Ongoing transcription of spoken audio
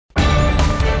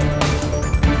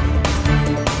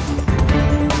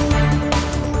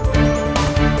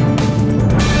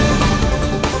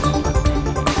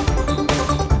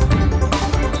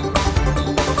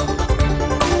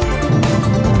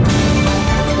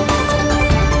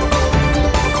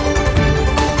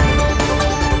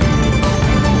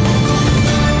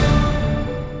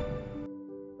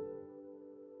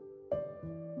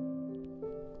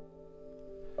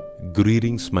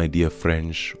Greetings, my dear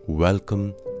friends.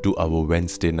 Welcome to our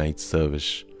Wednesday night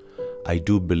service. I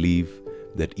do believe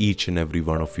that each and every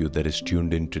one of you that is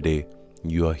tuned in today,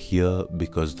 you are here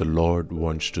because the Lord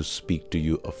wants to speak to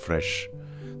you afresh.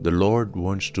 The Lord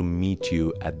wants to meet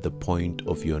you at the point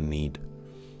of your need.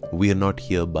 We are not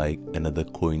here by another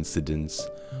coincidence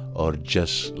or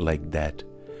just like that.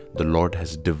 The Lord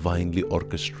has divinely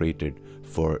orchestrated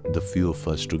for the few of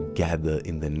us to gather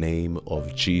in the name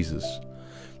of Jesus.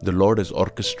 The Lord has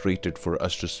orchestrated for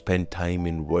us to spend time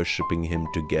in worshiping Him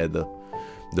together.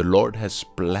 The Lord has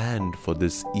planned for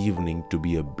this evening to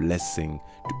be a blessing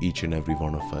to each and every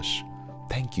one of us.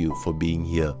 Thank you for being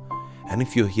here. And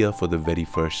if you're here for the very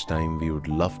first time, we would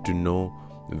love to know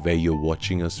where you're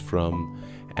watching us from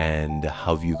and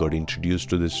how you got introduced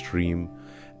to the stream.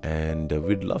 And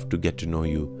we'd love to get to know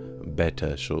you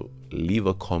better. So leave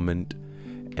a comment.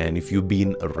 And if you've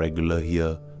been a regular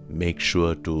here, make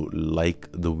sure to like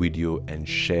the video and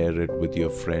share it with your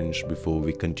friends before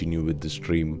we continue with the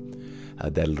stream.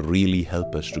 That'll really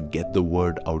help us to get the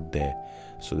word out there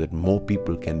so that more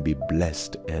people can be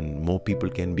blessed and more people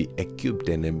can be equipped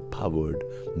and empowered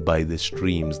by the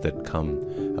streams that come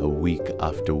week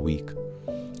after week.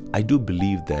 I do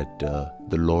believe that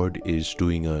the Lord is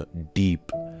doing a deep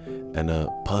and a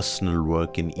personal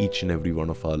work in each and every one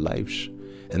of our lives.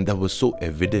 And that was so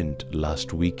evident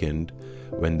last weekend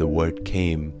when the word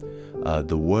came.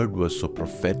 The word was so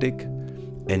prophetic,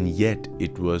 and yet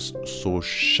it was so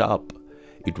sharp.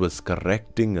 It was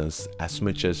correcting us as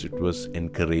much as it was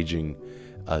encouraging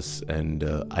us. And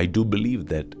I do believe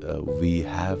that we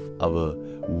have our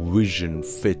vision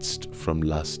fixed from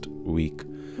last week,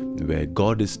 where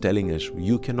God is telling us,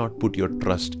 you cannot put your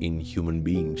trust in human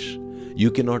beings. You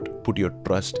cannot put your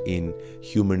trust in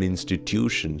human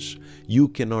institutions. You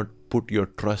cannot put your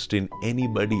trust in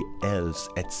anybody else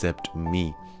except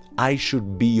me. I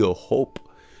should be your hope.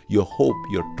 Your hope,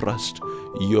 your trust,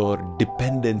 your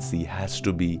dependency has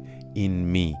to be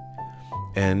in me.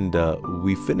 And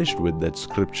we finished with that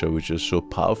scripture, which is so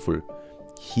powerful.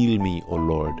 Heal me, O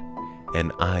Lord,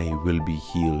 and I will be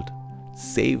healed.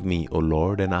 Save me, O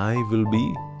Lord, and I will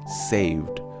be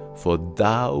saved. For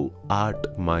thou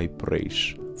art my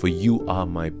praise, for you are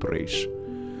my praise.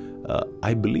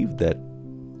 I believe that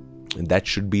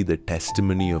should be the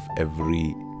testimony of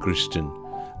every Christian,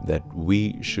 that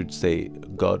we should say,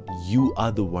 God, you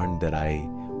are the one that I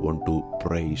want to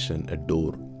praise and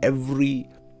adore. Every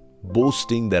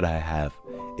boasting that I have,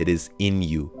 it is in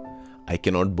you. I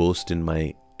cannot boast in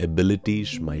my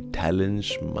abilities, my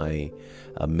talents, my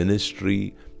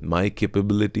ministry, my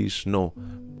capabilities. No.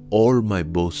 All my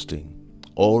boasting,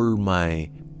 all my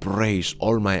praise,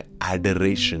 all my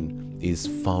adoration is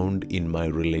found in my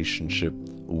relationship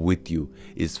with you,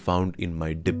 is found in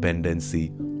my dependency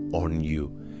on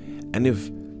you. And if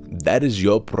that is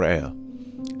your prayer,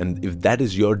 and if that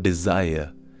is your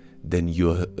desire, then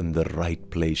you're in the right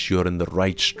place, you're in the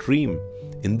right stream.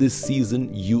 In this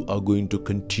season, you are going to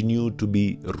continue to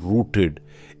be rooted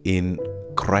in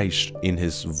Christ, in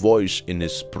His voice, in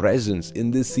His presence.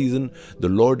 In this season, the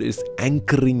Lord is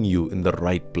anchoring you in the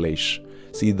right place.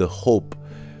 See, the hope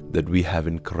that we have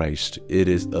in Christ, it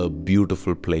is a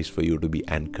beautiful place for you to be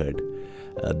anchored.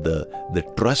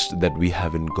 The trust that we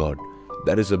have in God,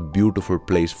 that is a beautiful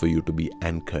place for you to be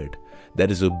anchored.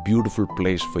 That is a beautiful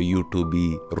place for you to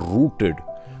be rooted.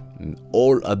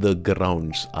 All other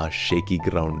grounds are shaky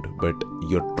ground, but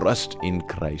your trust in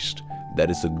Christ, that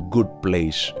is a good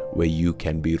place where you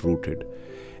can be rooted.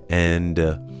 And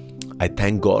I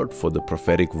thank God for the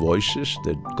prophetic voices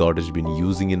that God has been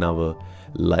using in our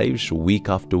lives week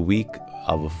after week.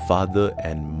 Our father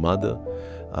and mother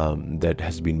that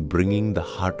has been bringing the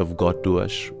heart of God to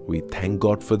us. We thank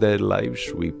God for their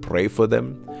lives. We pray for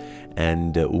them.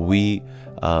 And we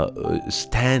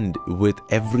stand with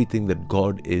everything that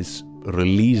God is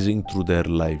releasing through their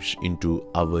lives into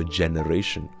our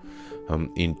generation.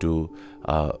 Into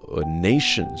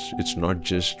nations. It's not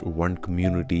just one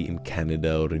community in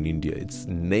Canada or in India. It's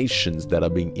nations that are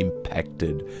being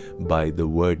impacted by the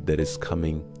word that is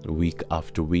coming week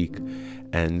after week.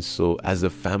 And so as a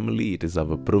family, it is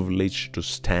our privilege to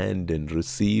stand and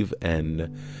receive and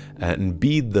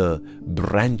be the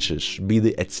branches, be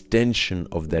the extension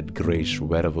of that grace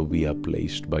wherever we are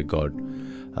placed by God.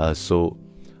 So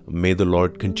may the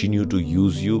Lord continue to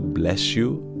use you, bless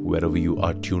you, wherever you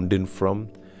are tuned in from.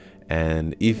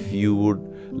 And if you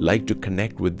would like to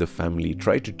connect with the family,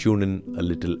 try to tune in a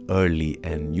little early,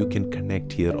 and you can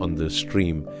connect here on the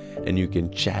stream, and you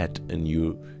can chat, and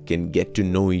you can get to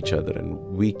know each other, and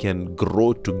we can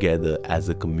grow together as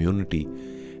a community.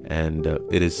 And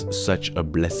it is such a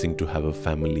blessing to have a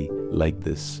family like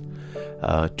this.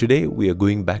 Today we are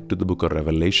going back to the book of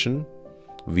Revelation.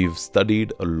 We've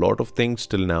studied a lot of things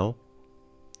till now.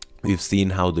 We've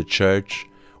seen how the church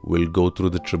will go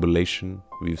through the tribulation.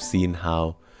 We've seen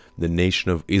how the nation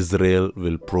of Israel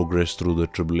will progress through the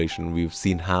tribulation. We've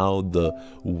seen how the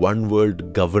one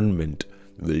world government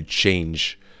will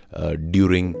change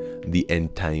during the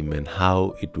end time, and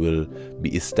how it will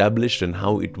be established and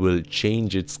how it will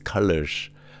change its colors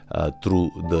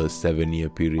through the 7-year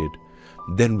period.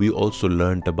 Then we also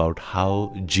learned about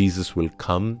how Jesus will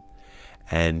come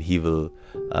and he will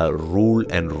rule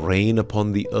and reign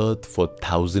upon the earth for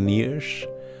 1,000 years,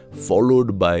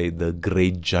 followed by the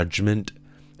great judgment,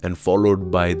 and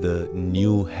followed by the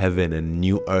new heaven and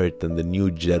new earth and the new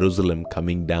Jerusalem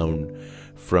coming down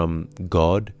from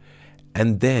God.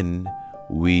 And then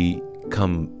we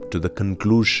come to the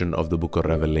conclusion of the book of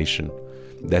Revelation.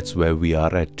 That's where we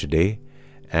are at today.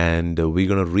 And we're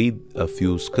going to read a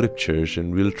few scriptures,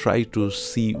 and we'll try to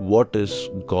see what is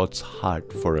God's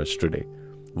heart for us today.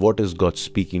 What is God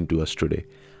speaking to us today?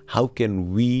 How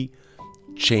can we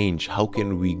change? How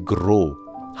can we grow?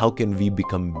 How can we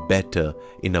become better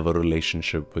in our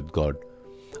relationship with God?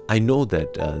 I know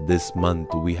that this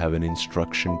month we have an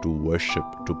instruction to worship,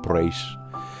 to praise.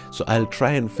 So I'll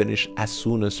try and finish as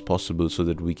soon as possible so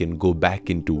that we can go back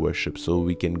into worship, so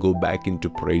we can go back into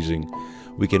praising,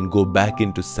 we can go back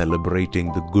into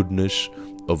celebrating the goodness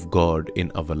of God in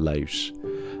our lives.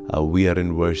 We are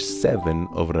in verse 7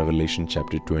 of Revelation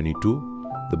chapter 22.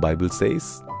 The Bible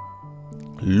says,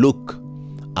 "Look,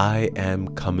 I am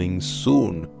coming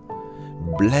soon.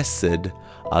 Blessed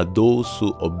are those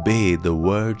who obey the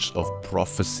words of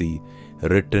prophecy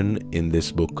written in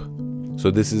this book."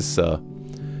 So this is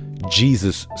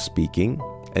Jesus speaking,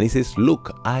 and he says,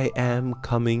 "Look, I am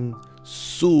coming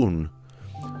soon."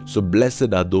 So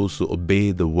blessed are those who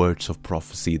obey the words of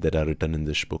prophecy that are written in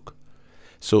this book.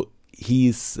 So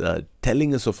he's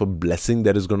telling us of a blessing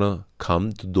that is going to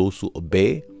come to those who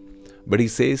obey. But he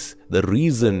says the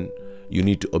reason you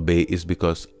need to obey is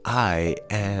because I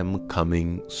am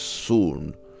coming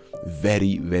soon.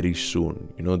 Very, very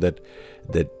soon. You know, that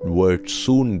word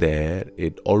soon there,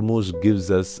 it almost gives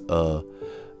us a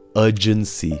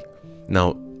urgency.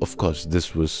 Now, of course,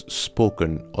 this was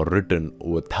spoken or written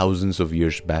over thousands of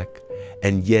years back,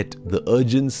 and yet the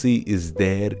urgency is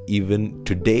there even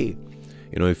today.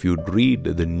 You know, if you read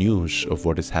the news of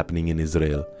what is happening in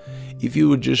Israel, if you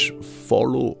would just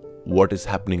follow what is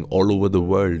happening all over the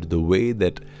world, the way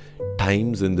that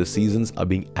times and the seasons are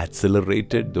being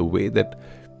accelerated, the way that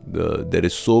there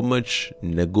is so much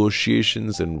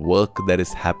negotiations and work that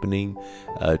is happening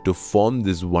to form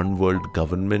this one world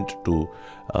government, to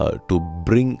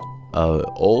bring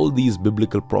all these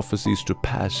biblical prophecies to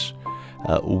pass,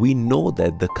 we know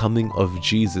that the coming of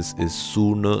Jesus is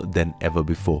sooner than ever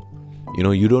before. You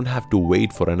know, you don't have to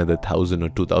wait for another 1,000 or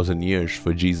 2,000 years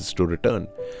for Jesus to return.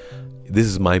 This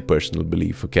is my personal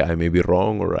belief. Okay, I may be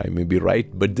wrong or I may be right,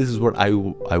 but this is what I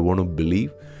want to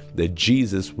believe, that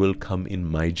Jesus will come in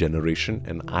my generation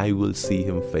and I will see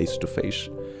him face to face.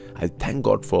 I thank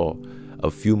God for a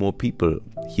few more people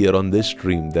here on this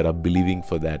stream that are believing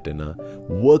for that and are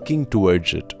working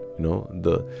towards it. You know,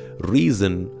 the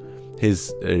reason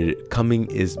his coming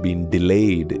is being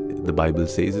delayed, the Bible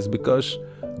says, is because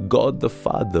God the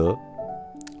Father,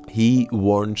 he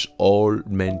wants all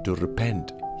men to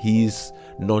repent. He's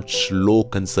not slow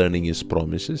concerning his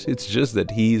promises. It's just that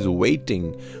he is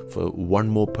waiting for one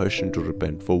more person to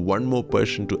repent, for one more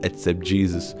person to accept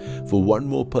Jesus, for one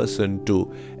more person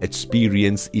to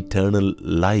experience eternal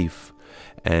life.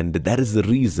 And that is the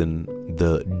reason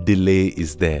the delay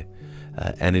is there.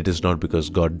 And it is not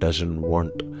because God doesn't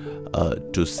want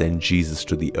to send Jesus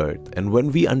to the earth. And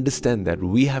when we understand that,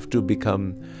 we have to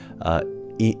become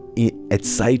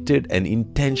excited and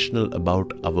intentional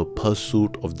about our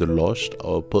pursuit of the lost,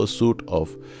 our pursuit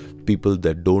of people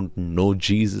that don't know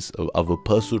Jesus, our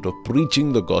pursuit of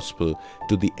preaching the gospel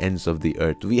to the ends of the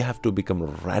earth. We have to become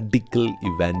radical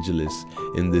evangelists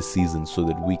in this season so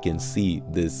that we can see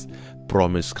this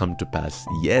promise come to pass.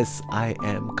 Yes, I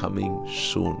am coming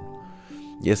soon.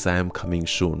 Yes, I am coming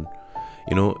soon.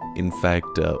 You know, in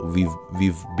fact,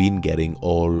 we've been getting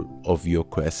all of your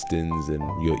questions and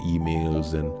your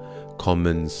emails and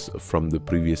comments from the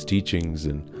previous teachings,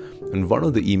 and one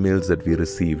of the emails that we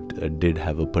received did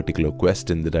have a particular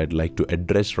question that I'd like to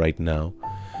address right now.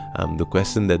 The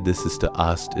question that this sister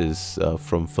asked is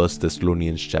from 1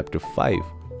 Thessalonians chapter 5.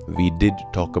 We did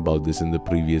talk about this in the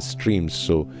previous streams,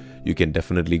 so you can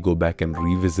definitely go back and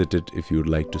revisit it if you'd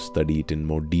like to study it in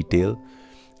more detail.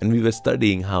 And we were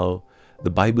studying how the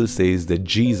Bible says that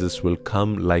Jesus will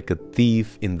come like a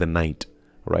thief in the night,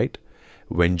 right?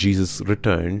 when Jesus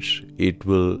returns, it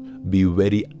will be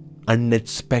very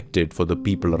unexpected for the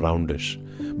people around us.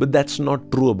 But that's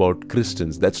not true about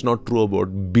Christians. That's not true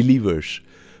about believers.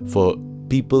 For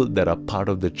people that are part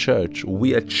of the church,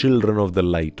 we are children of the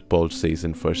light, Paul says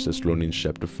in 1 Thessalonians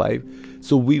chapter 5.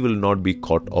 So we will not be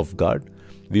caught off guard.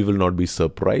 We will not be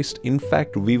surprised. In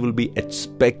fact, we will be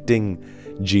expecting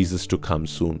Jesus to come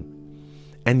soon.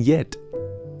 And yet,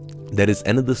 there is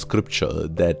another scripture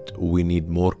that we need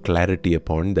more clarity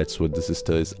upon. That's what the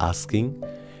sister is asking.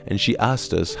 And she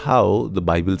asked us how the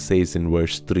Bible says in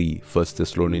verse 3, 1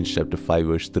 Thessalonians chapter 5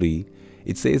 verse 3,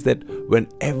 it says that when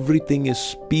everything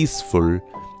is peaceful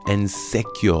and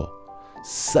secure,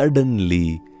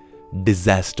 suddenly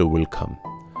disaster will come.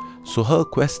 So her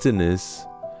question is,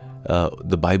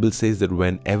 the Bible says that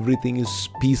when everything is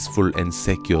peaceful and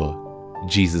secure,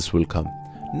 Jesus will come.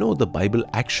 No, the Bible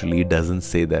actually doesn't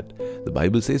say that. The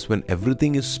Bible says when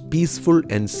everything is peaceful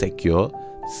and secure,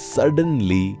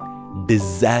 suddenly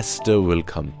disaster will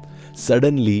come.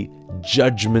 Suddenly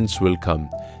judgments will come.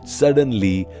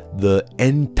 Suddenly the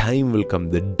end time will come.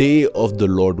 The day of the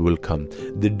Lord will come.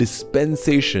 The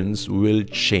dispensations will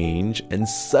change, and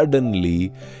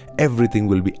suddenly everything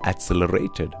will be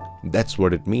accelerated. That's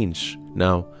what it means.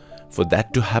 Now, for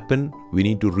that to happen, we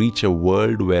need to reach a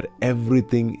world where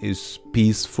everything is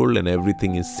peaceful and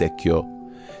everything is secure.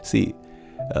 See,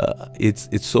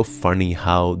 it's so funny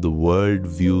how the world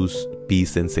views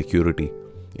peace and security.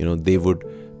 You know, they would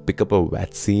pick up a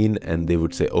vaccine and they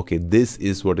would say, okay, this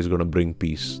is what is going to bring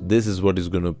peace. This is what is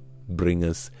going to bring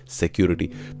us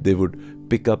security. They would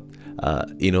pick up,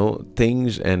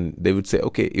 things, and they would say,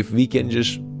 okay, if we can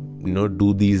just,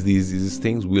 do these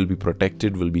things, we'll be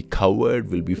protected, we'll be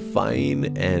covered, we'll be fine.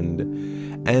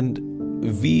 And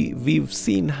we've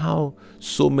seen how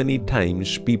so many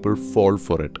times people fall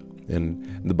for it.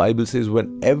 And the Bible says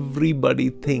when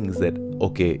everybody thinks that,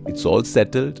 okay, it's all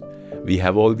settled, we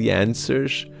have all the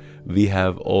answers, we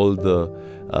have all the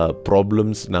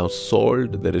problems now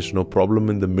solved, there is no problem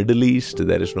in the Middle East,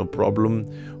 there is no problem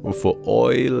for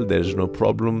oil, there is no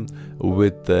problem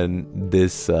with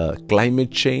this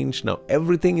climate change. Now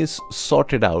everything is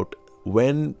sorted out.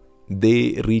 When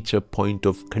they reach a point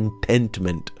of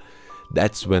contentment,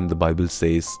 that's when the Bible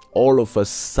says all of a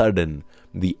sudden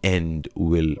the end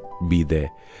will be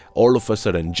there. All of a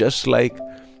sudden, just like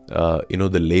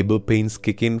the labor pains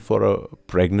kick in for a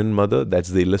pregnant mother. That's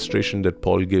the illustration that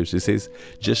Paul gives. He says,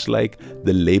 just like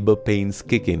the labor pains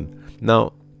kick in.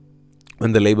 Now,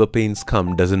 when the labor pains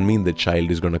come, doesn't mean the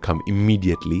child is going to come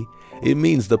immediately. It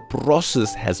means the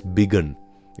process has begun.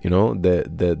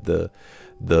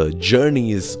 The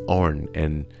journey is on,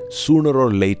 and sooner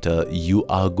or later you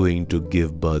are going to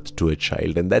give birth to a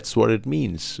child, and that's what it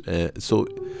means. So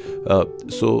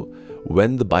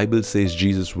when the Bible says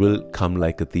Jesus will come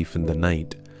like a thief in the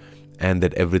night, and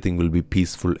that everything will be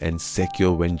peaceful and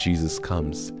secure when Jesus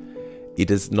comes,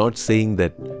 it is not saying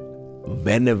that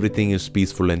when everything is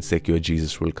peaceful and secure,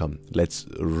 Jesus will come. Let's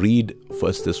read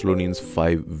 1 Thessalonians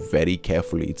 5 very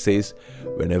carefully. It says,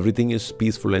 when everything is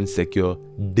peaceful and secure,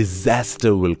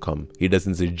 disaster will come. He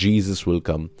doesn't say Jesus will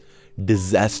come.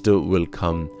 Disaster will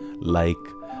come, like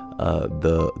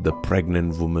the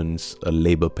pregnant woman's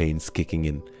labor pains kicking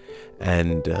in.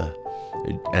 And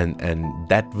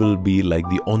that will be like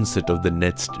the onset of the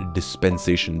next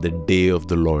dispensation, the day of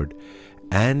the Lord.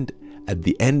 And at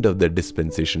the end of the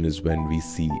dispensation is when we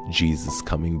see Jesus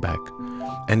coming back.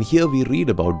 And here we read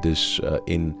about this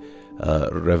in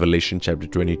Revelation chapter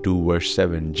 22 verse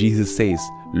 7. Jesus says,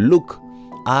 look,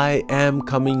 I am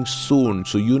coming soon.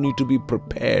 So you need to be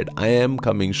prepared. I am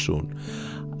coming soon.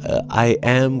 I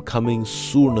am coming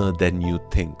sooner than you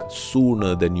think,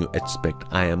 sooner than you expect.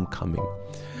 I am coming.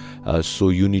 So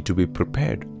you need to be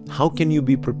prepared. How can you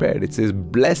be prepared? It says,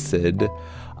 blessed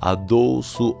are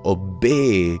those who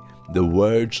obey the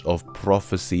words of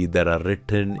prophecy that are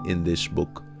written in this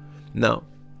book. Now,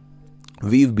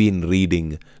 we've been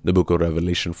reading the book of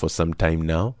Revelation for some time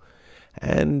now,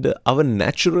 and our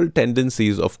natural tendency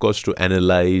is, of course, to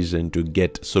analyze and to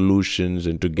get solutions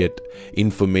and to get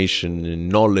information and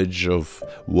knowledge of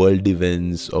world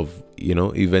events, of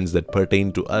events that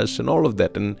pertain to us and all of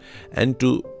that, and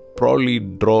to probably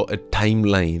draw a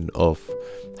timeline of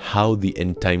how the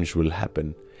end times will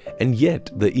happen. And yet,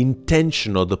 the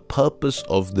intention or the purpose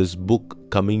of this book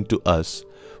coming to us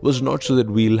was not so that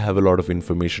we'll have a lot of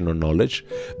information or knowledge.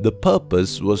 The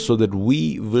purpose was so that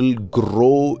we will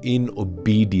grow in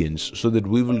obedience, so that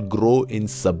we will grow in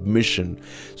submission,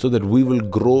 so that we will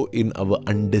grow in our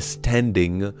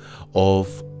understanding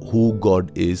of who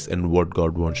God is and what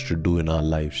God wants to do in our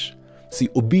lives. See,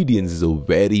 obedience is a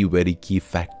very, very key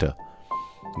factor.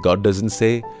 God doesn't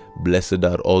say, blessed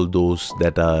are all those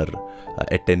that are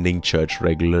attending church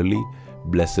regularly.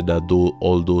 Blessed are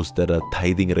all those that are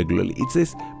tithing regularly. It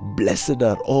says, blessed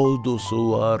are all those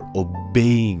who are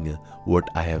obeying what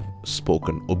I have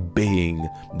spoken, obeying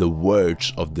the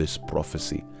words of this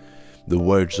prophecy, the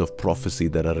words of prophecy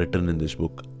that are written in this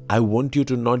book. I want you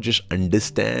to not just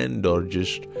understand or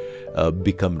just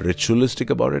become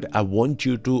ritualistic about it. I want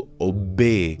you to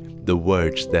obey the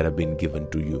words that have been given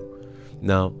to you.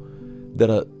 Now, there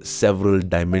are several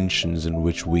dimensions in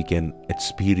which we can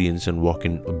experience and walk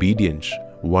in obedience.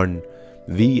 One,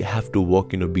 we have to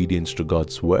walk in obedience to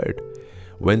God's word.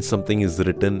 When something is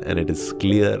written and it is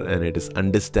clear and it is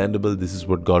understandable, this is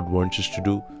what God wants us to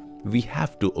do, we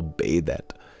have to obey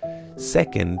that.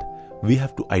 Second, we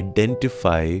have to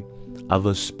identify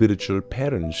our spiritual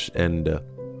parents, and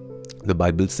the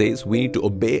Bible says we need to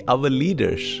obey our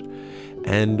leaders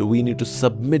and we need to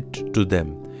submit to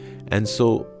them. And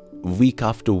so week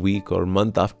after week or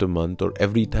month after month, or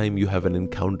every time you have an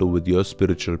encounter with your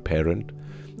spiritual parent,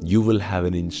 you will have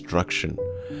an instruction.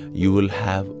 You will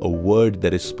have a word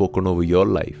that is spoken over your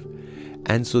life.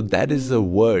 And so that is a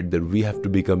word that we have to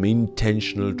become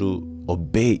intentional to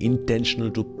obey, intentional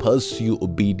to pursue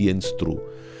obedience through.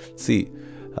 See,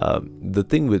 the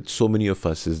thing with so many of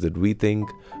us is that we think,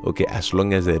 okay, as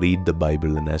long as I read the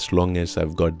Bible and as long as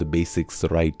I've got the basics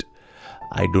right,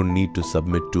 I don't need to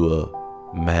submit to a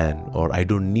man, or I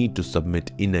don't need to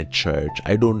submit in a church.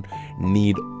 I don't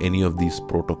need any of these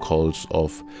protocols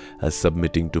of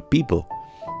submitting to people.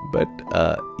 But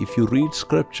if you read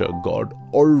scripture, God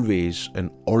always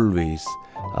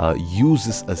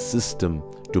uses a system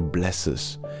to bless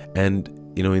us. And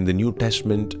in the New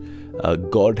Testament,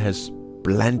 God has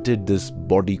planted this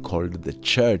body called the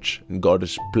church, and God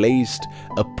has placed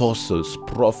apostles,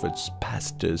 prophets,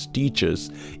 pastors,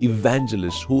 teachers,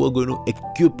 evangelists who are going to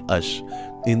equip us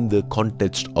in the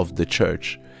context of the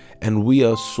church. And we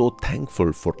are so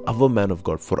thankful for our man of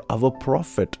God, for our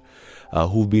prophet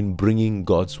who've been bringing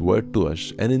God's word to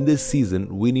us. And in this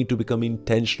season, we need to become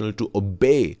intentional to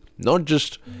obey, not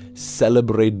just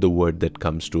celebrate the word that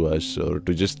comes to us or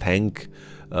to just thank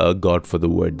God for the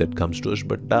word that comes to us,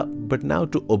 but now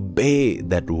to obey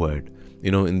that word.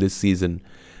 In this season,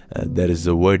 there is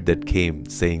a word that came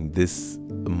saying this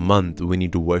month we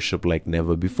need to worship like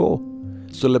never before.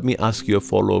 So let me ask you a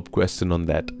follow-up question on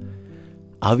that.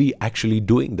 Are we actually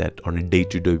doing that on a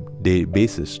day-to-day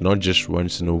basis? Not just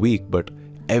once in a week, but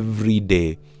every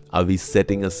day. Are we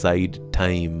setting aside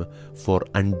time for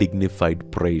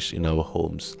undignified praise in our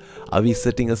homes? Are we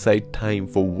setting aside time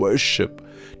for worship,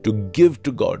 to give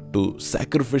to God, to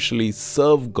sacrificially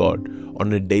serve God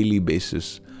on a daily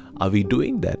basis? Are we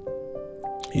doing that?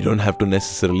 You don't have to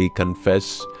necessarily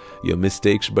confess your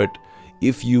mistakes, but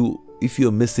if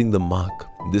you're missing the mark,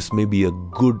 this may be a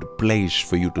good place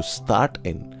for you to start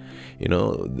in.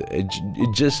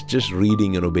 Just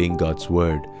reading and obeying God's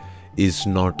word is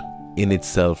not in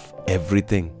itself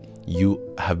everything.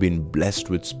 You have been blessed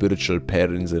with spiritual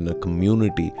parents in a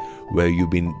community where you've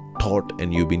been taught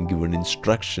and you've been given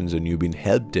instructions and you've been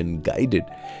helped and guided.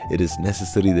 It is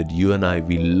necessary that you and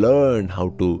we learn how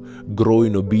to grow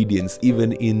in obedience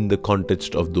even in the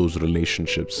context of those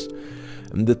relationships.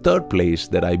 And the third place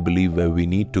that I believe where we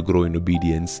need to grow in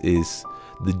obedience is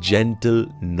the gentle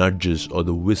nudges or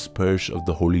the whispers of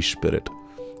the Holy Spirit.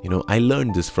 I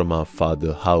learned this from our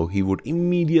father, how he would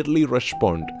immediately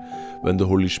respond when the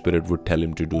Holy Spirit would tell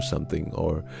him to do something,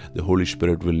 or the Holy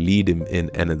Spirit will lead him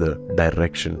in another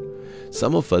direction.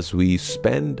 Some of us, we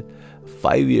spend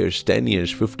 5 years, 10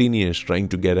 years, 15 years trying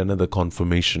to get another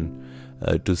confirmation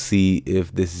to see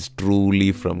if this is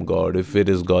truly from God. If it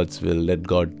is God's will, let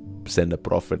God send a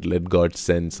prophet, let God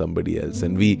send somebody else.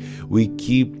 And we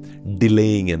keep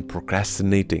delaying and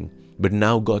procrastinating. But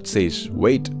now God says,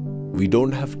 wait, we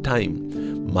don't have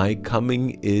time. My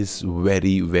coming is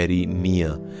very, very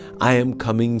near. I am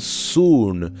coming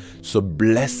soon. So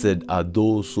blessed are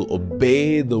those who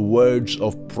obey the words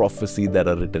of prophecy that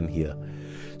are written here.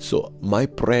 So my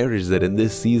prayer is that in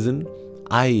this season,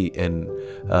 I and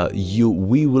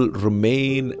we will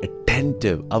remain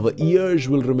attentive. Our ears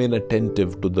will remain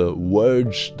attentive to the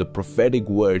words, the prophetic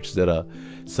words that are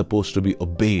supposed to be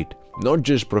obeyed. Not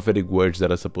just prophetic words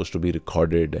that are supposed to be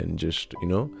recorded and just,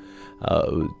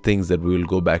 things that we will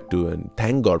go back to and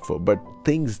thank God for, but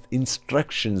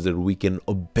instructions that we can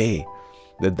obey.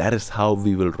 That is how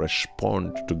we will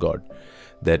respond to God.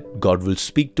 That God will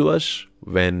speak to us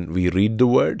when we read the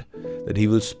word, that He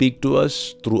will speak to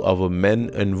us through our men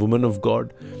and women of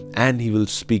God, and He will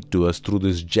speak to us through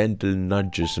these gentle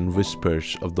nudges and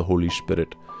whispers of the Holy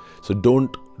Spirit. So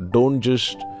don't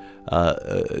just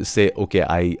say, okay,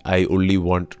 I only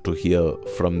want to hear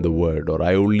from the word, or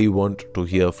I only want to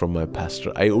hear from my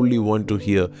pastor, I only want to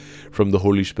hear from the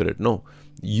Holy Spirit. No,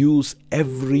 use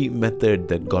every method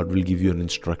that God will give you an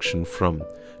instruction from,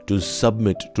 to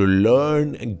submit, to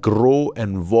learn, and grow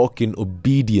and walk in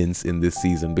obedience in this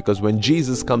season. Because when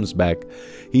Jesus comes back,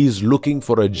 He's looking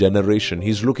for a generation,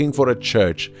 He's looking for a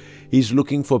church, He's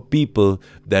looking for people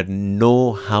that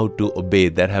know how to obey,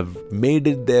 that have made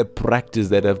it their practice,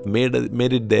 that have made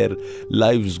it their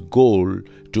life's goal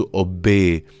to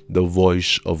obey the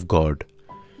voice of God.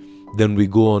 Then we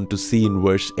go on to see in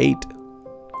verse 8,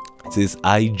 it says,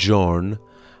 I, John,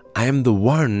 I am the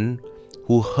one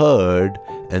who heard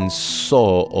and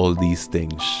saw all these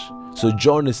things. So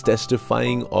John is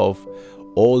testifying of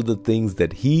all the things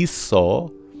that he saw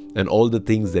and all the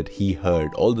things that he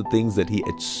heard, all the things that he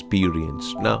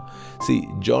experienced. Now, see,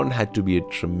 John had to be a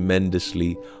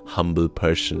tremendously humble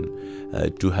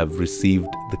person to have received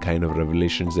the kind of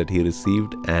revelations that he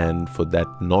received, and for that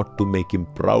not to make him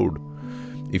proud.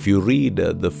 If you read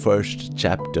the first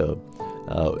chapter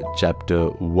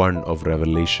 1 of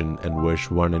Revelation and verse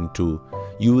 1 and 2,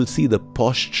 you will see the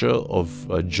posture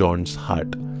of John's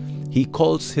heart. He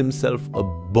calls himself a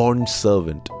bond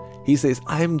servant. He says,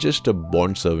 I am just a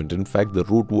bond servant. In fact, the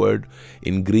root word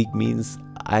in Greek means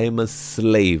I am a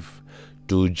slave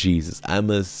to Jesus. I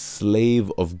am a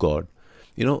slave of God.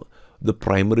 You know, the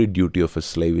primary duty of a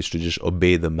slave is to just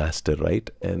obey the master, right?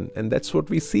 And that's what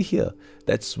we see here.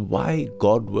 That's why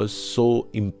God was so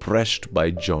impressed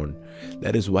by John.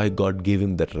 That is why God gave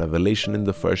him that revelation in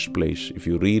the first place. If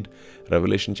you read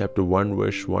Revelation chapter 1,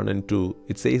 verse 1 and 2,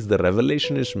 it says the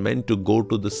revelation is meant to go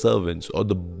to the servants or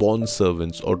the bond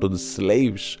servants or to the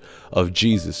slaves of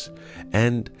Jesus.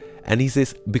 And he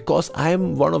says, because I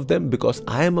am one of them, because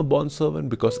I am a bond servant,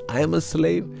 because I am a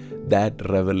slave, that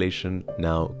revelation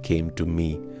now came to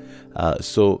me.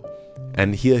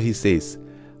 And here he says,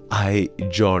 I,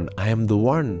 John, I am the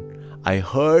one. I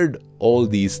heard all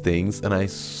these things and I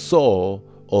saw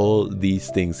all these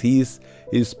things. He's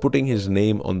putting his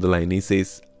name on the line. He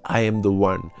says, I am the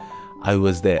one. I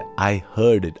was there. I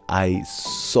heard it. I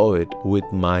saw it with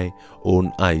my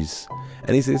own eyes.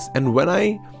 And he says, and when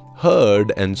I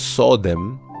heard and saw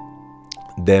them,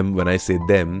 when I say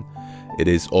them, it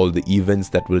is all the events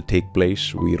that will take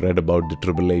place. We read about the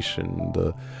tribulation,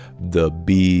 the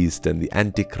beast and the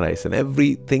antichrist and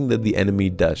everything that the enemy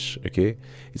does. Okay,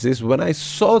 it says, when I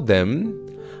saw them,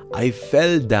 I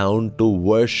fell down to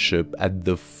worship at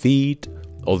the feet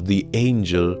of the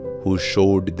angel who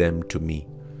showed them to me.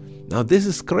 Now this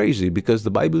is crazy, because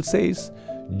the Bible says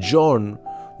John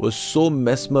was so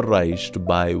mesmerized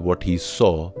by what he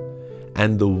saw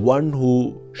and the one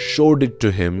who showed it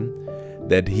to him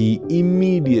that he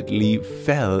immediately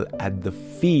fell at the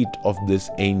feet of this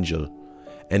angel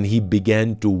and he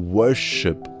began to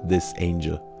worship this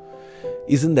angel.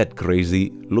 Isn't that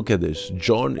crazy? Look at this.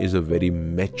 John is a very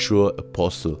mature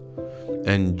apostle,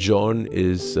 and John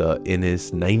is in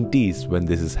his 90s when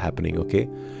this is happening, okay?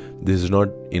 This is not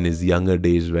in his younger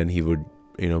days when he would,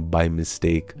 by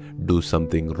mistake do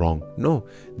something wrong. No,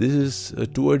 this is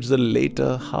towards the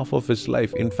later half of his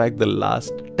life. In fact, the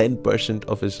last 10%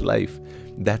 of his life.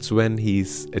 That's when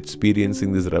he's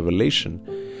experiencing this revelation.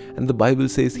 And the Bible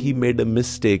says he made a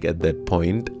mistake at that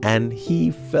point and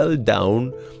he fell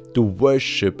down to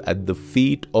worship at the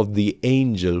feet of the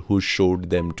angel who showed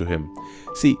them to him.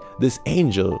 See, this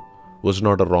angel was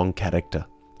not a wrong character,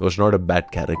 was not a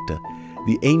bad character.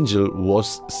 The angel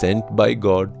was sent by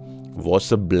God,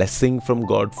 was a blessing from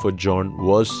God for John,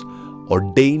 was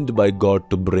ordained by God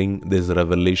to bring this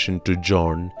revelation to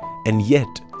John. And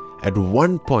yet, at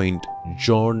one point,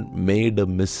 John made a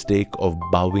mistake of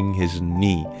bowing his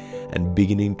knee and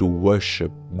beginning to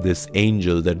worship this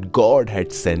angel that God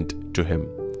had sent to him.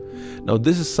 Now,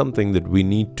 this is something that we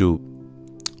need to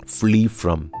flee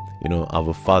from.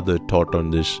 Our father taught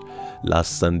on this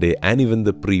last Sunday and even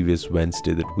the previous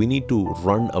Wednesday, that we need to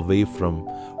run away from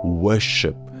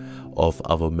worship of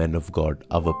our men of God,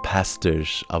 our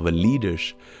pastors, our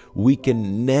leaders. We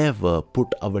can never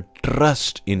put our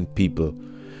trust in people.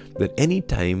 That any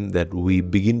time that we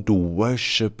begin to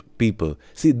worship people,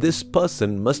 see, this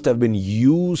person must have been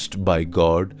used by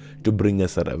God to bring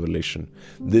us a revelation.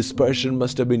 This person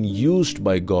must have been used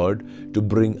by God to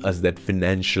bring us that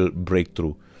financial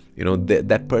breakthrough.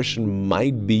 That person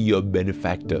might be your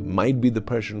benefactor, might be the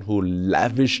person who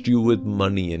lavished you with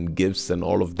money and gifts and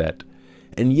all of that.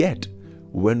 And yet,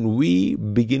 when we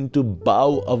begin to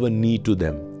bow our knee to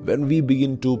them, when we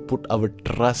begin to put our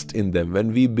trust in them,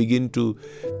 when we begin to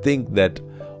think that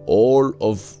all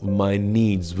of my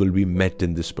needs will be met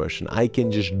in this person, I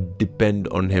can just depend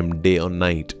on him day or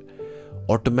night,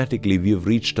 automatically we have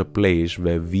reached a place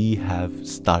where we have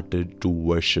started to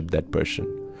worship that person.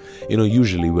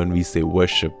 Usually when we say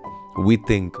worship, we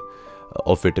think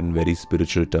of it in very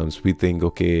spiritual terms. We think,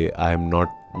 okay, I am not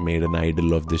made an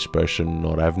idol of this person,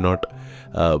 or I've not,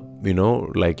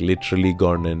 literally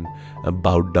gone and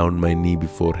bowed down my knee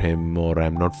before him, or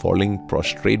I'm not falling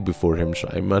prostrate before him, so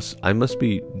I must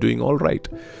be doing all right.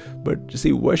 But you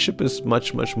see, worship is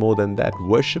much, much more than that.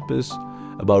 Worship is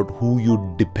about who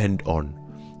you depend on.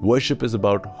 Worship is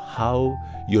about how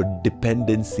your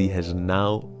dependency has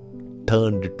now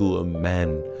turned to a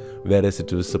man, whereas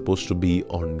it was supposed to be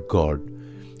on God.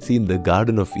 See, in the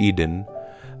Garden of Eden,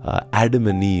 Adam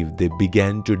and Eve, they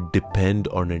began to depend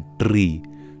on a tree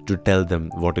to tell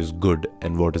them what is good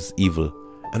and what is evil.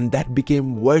 And that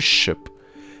became worship.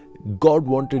 God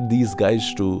wanted these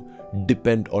guys to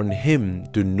depend on Him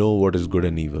to know what is good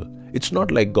and evil. It's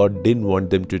not like God didn't want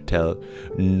them to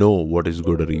know what is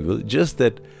good or evil, just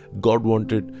that God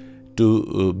wanted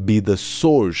to be the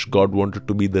source. God wanted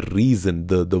to be the reason,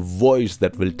 the voice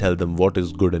that will tell them what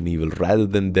is good and evil, rather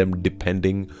than them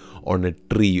depending on a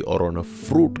tree or on a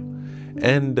fruit.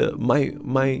 And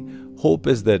my hope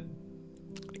is that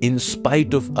in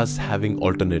spite of us having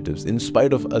alternatives, in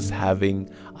spite of us having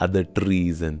other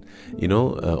trees and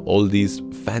all these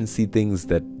fancy things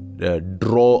that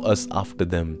draw us after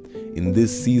them, in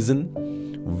this season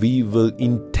we will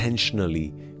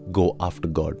intentionally go after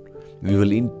God. We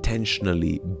will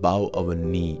intentionally bow our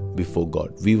knee before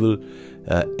God. We will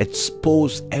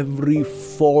expose every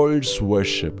false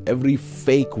worship, every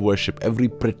fake worship, every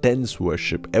pretense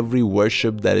worship, every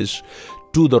worship that is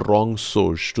to the wrong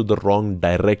source, to the wrong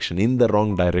direction, in the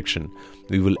wrong direction.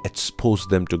 We will expose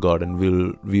them to God, and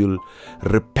we will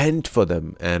repent for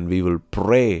them, and we will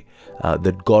pray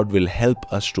that God will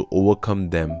help us to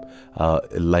overcome them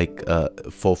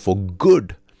for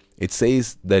good. It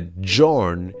says that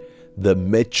John, the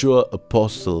mature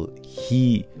apostle,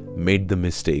 he made the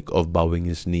mistake of bowing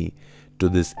his knee to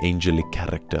this angelic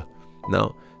character.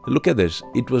 Now, look at this.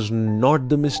 It was not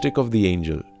the mistake of the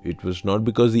angel. It was not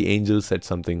because the angel said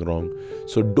something wrong.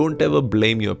 So don't ever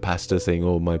blame your pastor saying,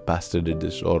 oh, my pastor did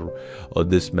this, or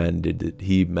this man did it.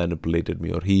 He manipulated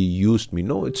me, or he used me.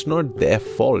 No, it's not their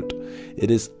fault.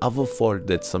 It is our fault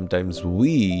that sometimes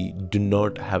we do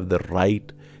not have the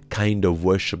right kind of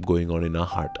worship going on in our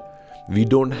heart. We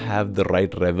don't have the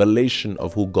right revelation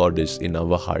of who God is in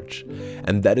our hearts.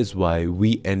 And that is why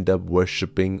we end up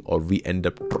worshiping, or we end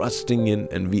up trusting in,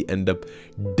 and we end up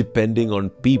depending on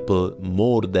people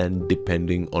more than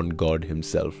depending on God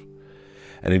Himself.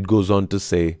 And it goes on to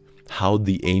say how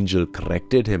the angel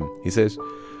corrected him. He says,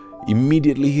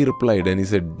 immediately he replied and he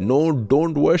said, no,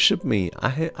 don't worship me.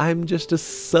 I'm just a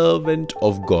servant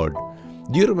of God.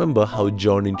 Do you remember how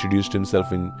John introduced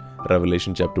himself in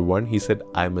Revelation chapter 1? He said,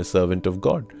 I'm a servant of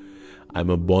God. I'm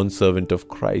a born servant of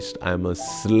Christ. I'm a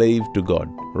slave to God,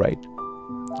 right?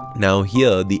 Now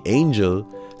here, the angel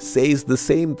says the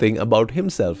same thing about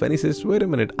himself. And he says, wait a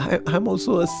minute, I'm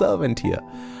also a servant here.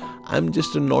 I'm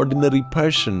just an ordinary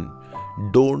person.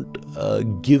 Don't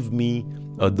give me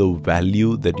the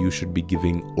value that you should be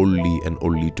giving only and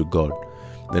only to God.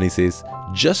 Then he says,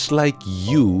 just like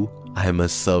you, I am a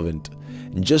servant.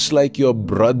 Just like your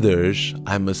brothers,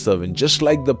 I'm a servant. Just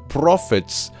like the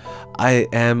prophets, I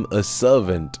am a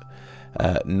servant.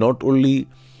 Not only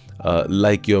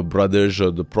like your brothers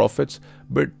or the prophets,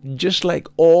 but just like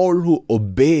all who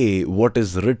obey what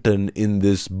is written in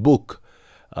this book,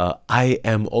 I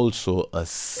am also a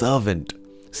servant.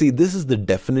 See, this is the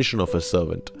definition of a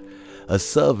servant. A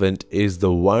servant is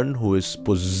the one who is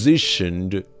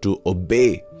positioned to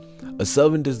obey. A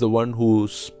servant is the one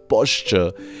whose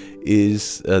posture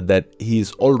is that he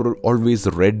is always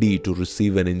ready to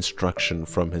receive an instruction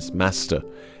from his master.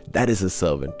 That is a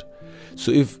servant.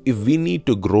 So if we need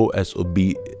to grow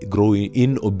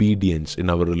in obedience in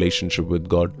our relationship with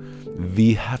God,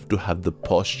 we have to have the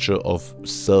posture of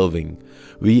serving.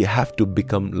 We have to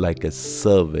become like a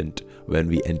servant when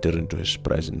we enter into His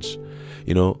presence.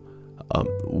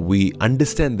 We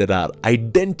understand that our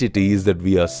identity is that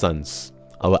we are sons.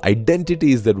 Our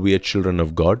identity is that we are children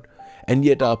of God. And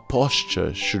yet our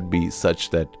posture should be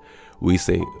such that we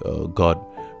say, God,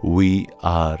 we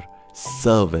are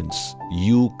servants.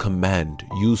 You command,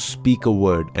 you speak a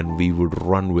word, and we would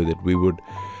run with it. We would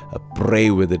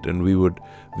pray with it, and we would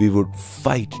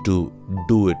fight to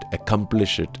do it,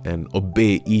 accomplish it, and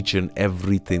obey each and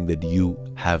everything that you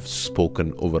have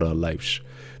spoken over our lives.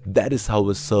 That is how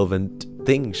a servant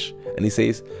thinks. And he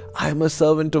says, I am a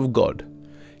servant of God.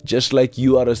 Just like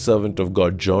you are a servant of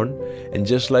God, John, and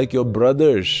just like your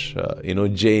brothers,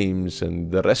 James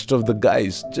and the rest of the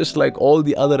guys, just like all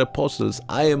the other apostles,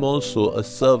 I am also a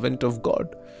servant of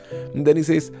God. And then he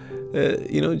says,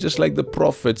 just like the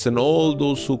prophets and all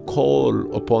those who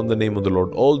call upon the name of the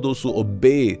Lord, all those who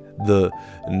obey the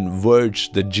words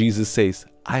that Jesus says,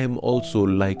 I am also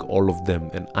like all of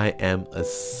them, and I am a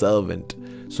servant.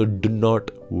 So do not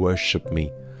worship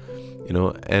me.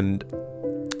 And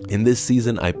in this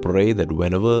season, I pray that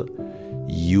whenever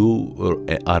you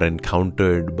are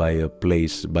encountered by a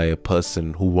place, by a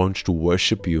person who wants to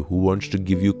worship you, who wants to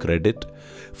give you credit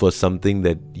for something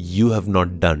that you have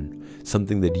not done,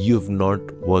 something that you have not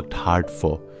worked hard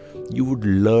for, you would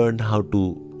learn how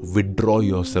to withdraw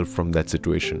yourself from that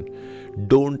situation.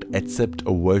 Don't accept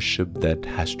a worship that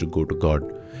has to go to God.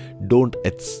 Don't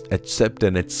accept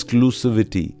an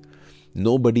exclusivity.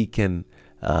 Nobody can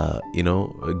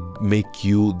make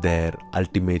you their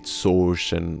ultimate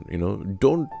source, and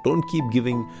don't keep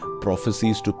giving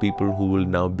prophecies to people who will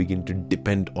now begin to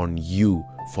depend on you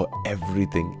for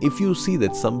everything. If you see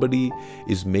that somebody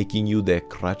is making you their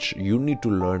crutch, you need to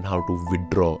learn how to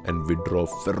withdraw, and withdraw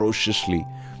ferociously,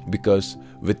 because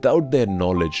without their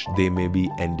knowledge, they may be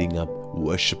ending up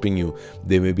worshipping you.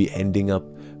 They may be ending up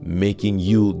making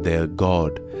you their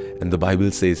God. And the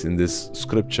Bible says in this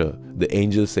scripture, the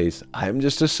angel says, I am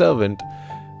just a servant.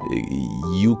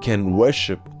 You can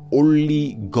worship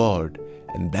only God,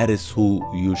 and that is who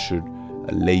you should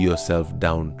lay yourself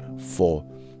down for.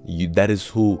 That is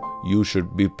who you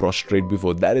should be prostrate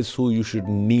before. That is who you should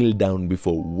kneel down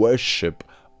before. Worship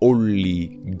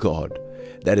only God.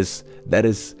 That is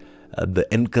the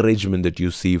encouragement that you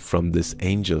see from this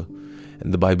angel.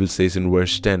 And the Bible says in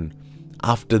verse 10,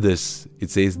 after this,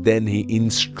 it says, then he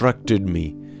instructed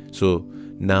me. So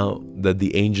now that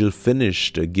the angel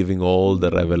finished giving all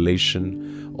the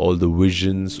revelation, all the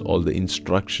visions, all the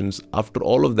instructions, after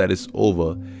all of that is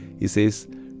over, he says,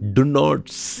 do not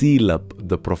seal up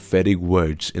the prophetic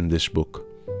words in this book,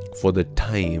 for the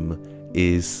time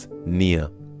is near.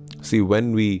 See,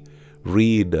 when we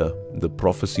read the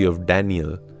prophecy of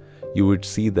Daniel, you would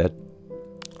see that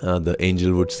the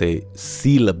angel would say,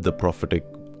 seal up the prophetic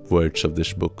words of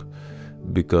this book,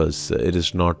 because it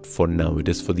is not for now, it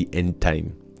is for the end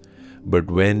time. But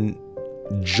when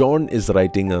John is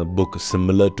writing a book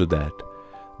similar to that,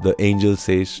 the angel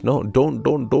says, no,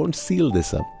 don't seal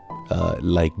this up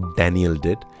like Daniel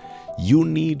did. You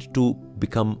need to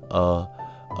become a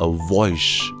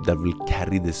voice that will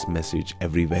carry this message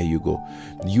everywhere you go.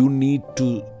 You need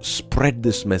to spread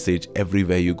this message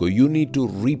everywhere you go. You need to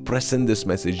represent this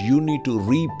message. You need to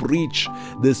re-preach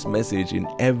this message in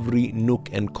every nook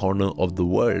and corner of the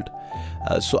world.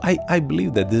 So I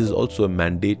believe that this is also a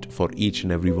mandate for each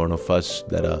and every one of us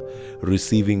that are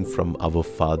receiving from our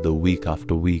Father week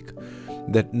after week,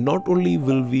 that not only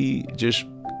will we just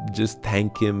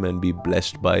thank him and be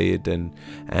blessed by it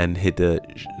and hit a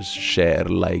share,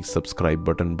 like, subscribe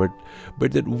button, but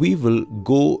that we will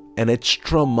go an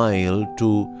extra mile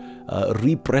to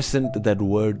represent that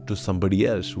word to somebody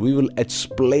else. We will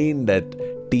explain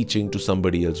that teaching to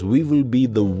somebody else. We will be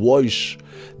the voice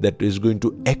that is going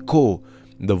to echo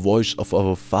the voice of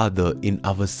our Father in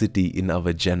our city, in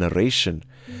our generation.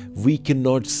 We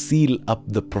cannot seal up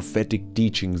the prophetic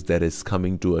teachings that is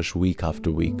coming to us week after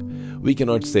week. We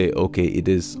cannot say, okay, it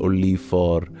is only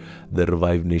for the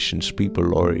Revived Nations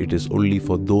people, or it is only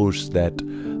for those that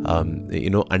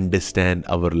understand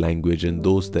our language, and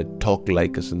those that talk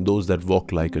like us, and those that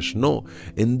walk like us. No,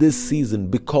 in this season,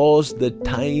 because the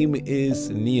time is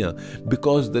near,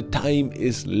 because the time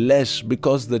is less,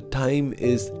 because the time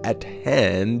is at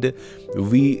hand,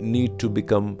 we need to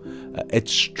become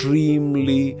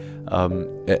extremely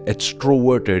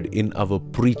extroverted in our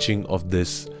preaching of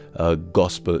this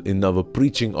gospel, in our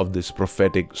preaching of this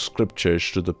prophetic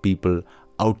scriptures to the people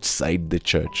outside the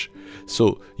church.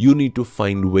 So you need to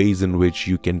find ways in which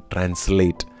you can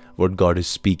translate what God is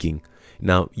speaking.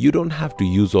 Now, you don't have to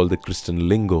use all the Christian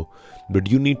lingo, but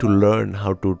you need to learn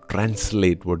how to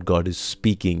translate what God is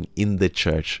speaking in the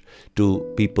church to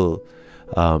people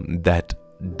that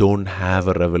don't have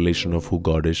a revelation of who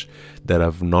God is, that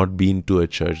have not been to a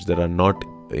church, that are not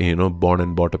born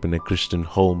and brought up in a Christian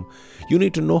home. You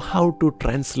need to know how to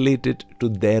translate it to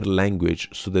their language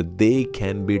so that they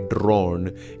can be drawn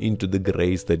into the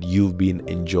grace that you've been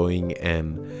enjoying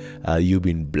and you've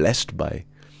been blessed by.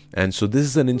 And so this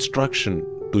is an instruction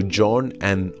to John,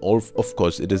 and of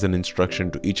course it is an instruction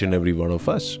to each and every one of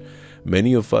us.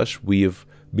 Many of us, we have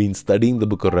been studying the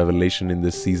book of Revelation in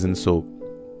this season, so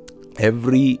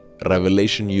every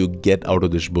revelation you get out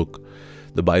of this book,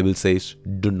 the Bible says,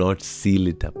 do not seal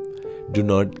it up. Do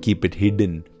not keep it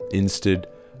hidden. Instead,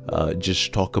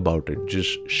 just talk about it.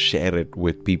 Just share it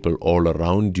with people all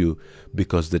around you,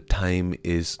 because the time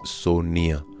is so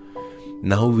near.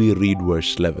 Now we read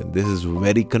verse 11. This is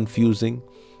very confusing,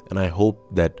 and I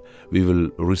hope that we will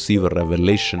receive a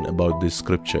revelation about this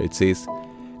scripture. It says,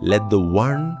 "Let the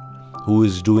one who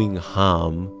is doing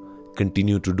harm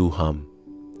continue to do harm.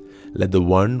 Let the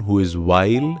one who is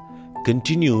vile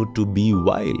continue to be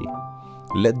vile.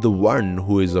 Let the one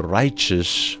who is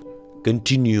righteous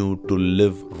continue to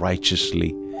live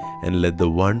righteously. And let the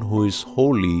one who is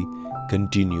holy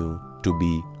continue to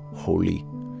be holy."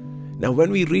 Now,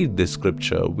 when we read this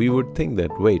scripture, we would think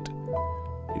that, wait,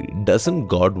 doesn't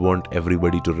God want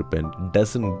everybody to repent?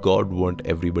 Doesn't God want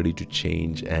everybody to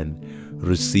change and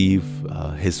receive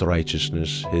His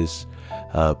righteousness, His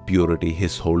purity,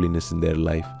 His holiness in their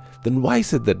life? Then why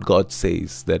is it that God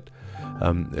says that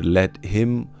let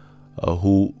him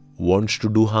who wants to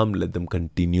do harm, let them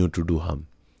continue to do harm.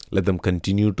 Let them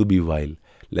continue to be vile.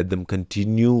 Let them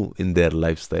continue in their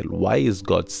lifestyle. Why is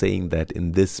God saying that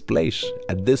in this place,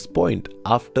 at this point,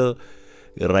 after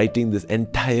writing this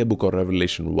entire book of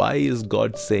Revelation? Why is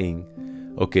God saying,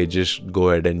 okay, just go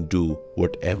ahead and do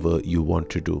whatever you want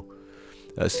to do?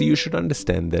 See, you should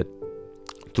understand that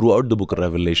throughout the book of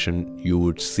Revelation, you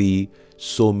would see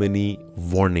so many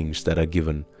warnings that are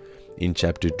given. In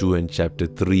chapter 2 and chapter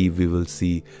 3, we will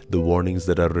see the warnings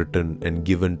that are written and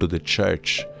given to the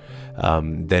church.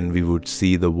 Then we would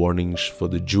see the warnings for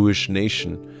the Jewish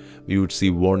nation. We would see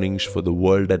warnings for the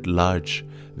world at large.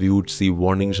 We would see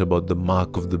warnings about the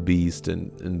mark of the beast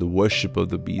and the worship of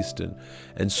the beast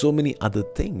and so many other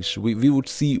things. We would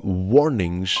see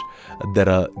warnings that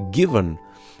are given.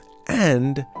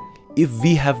 And if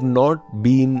we have not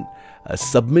been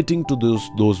submitting to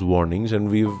those warnings, and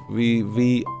we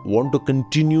want to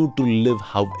continue to live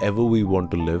however we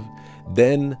want to live,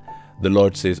 then the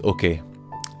Lord says, okay,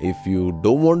 if you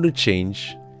don't want to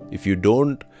change, if you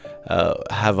don't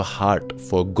have a heart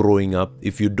for growing up,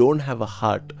 if you don't have a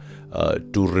heart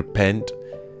to repent,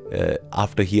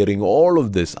 after hearing all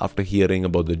of this, after hearing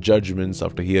about the judgments,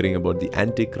 after hearing about the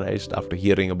Antichrist, after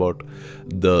hearing about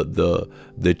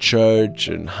the church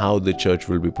and how the church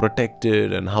will be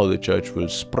protected and how the church will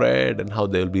spread and how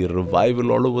there will be a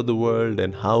revival all over the world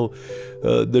and how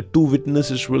the two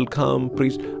witnesses will come,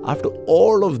 preach. After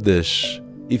all of this,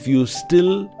 if you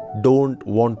still don't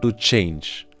want to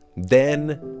change,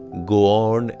 then go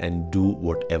on and do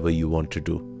whatever you want to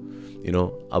do. You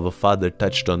know, our Father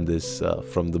touched on this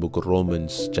from the book of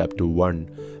Romans chapter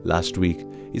 1 last week.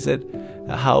 He said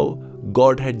how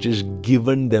God had just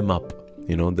given them up.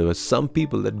 You know, there were some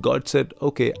people that God said,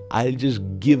 okay, I'll just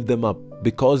give them up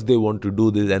because they want to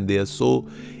do this and they are so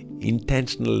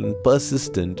intentional and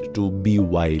persistent to be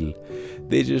vile.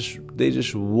 They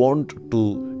just want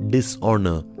to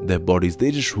dishonor their bodies. They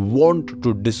just want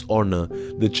to dishonor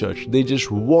the church. They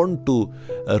just want to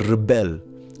rebel.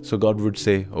 So God would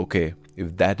say, okay,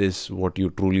 if that is what you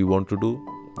truly want to do,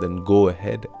 then go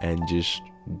ahead and just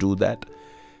do that.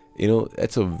 You know,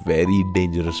 that's a very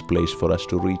dangerous place for us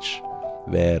to reach,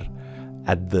 where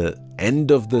at the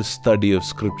end of the study of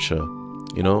scripture,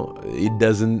 you know,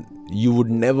 you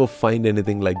would never find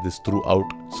anything like this throughout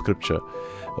scripture,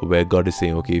 where God is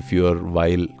saying, okay, if you are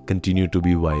vile, continue to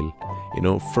be vile. You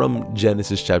know, from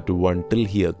Genesis chapter 1 till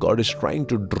here, God is trying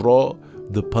to draw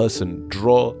the person,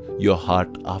 draw your heart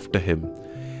after Him.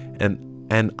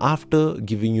 And after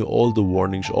giving you all the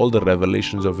warnings, all the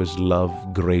revelations of His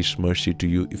love, grace, mercy to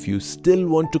you, if you still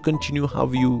want to continue how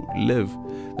you live,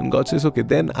 then God says, okay,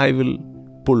 then I will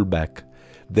pull back.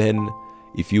 Then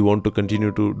if you want to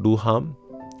continue to do harm,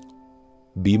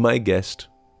 be my guest.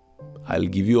 I'll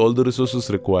give you all the resources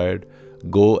required.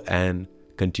 Go and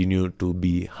continue to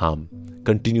be harm.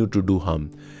 Continue to do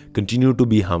harm. Continue to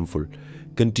be harmful.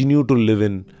 Continue to live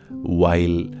in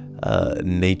vile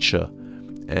nature.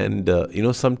 And, you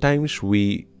know, sometimes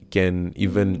we can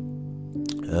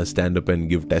even stand up and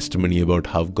give testimony about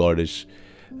how God is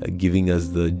giving us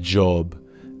the job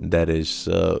that is,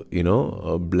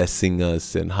 blessing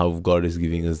us, and how God is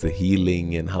giving us the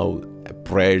healing and how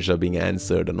prayers are being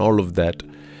answered and all of that.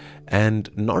 And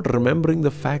not remembering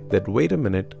the fact that, wait a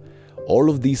minute, all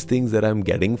of these things that I'm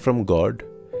getting from God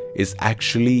is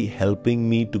actually helping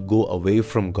me to go away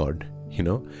from God. You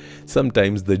know,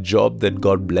 sometimes the job that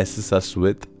God blesses us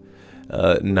with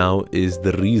now is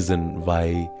the reason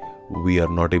why we are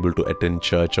not able to attend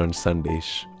church on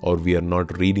Sundays, or we are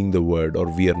not reading the word, or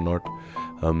we are not,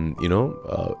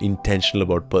 intentional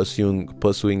about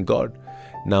pursuing God.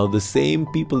 Now, the same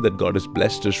people that God has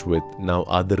blessed us with now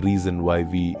are the reason why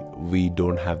we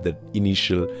don't have that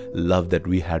initial love that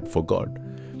we had for God.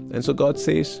 And so God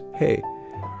says, hey,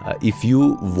 If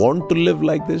you want to live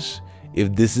like this,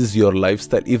 if this is your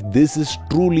lifestyle, if this is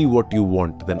truly what you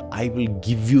want, then I will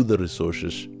give you the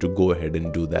resources to go ahead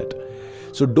and do that.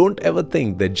 So don't ever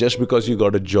think that just because you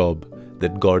got a job,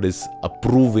 that God is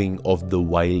approving of the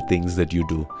wild things that you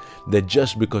do. That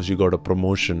just because you got a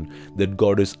promotion, that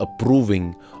God is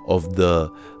approving of the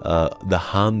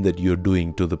harm that you're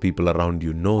doing to the people around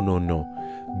you. No, no, no.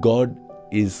 God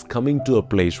is coming to a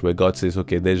place where God says,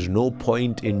 okay, there's no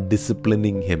point in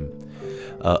disciplining him.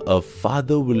 A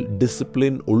father will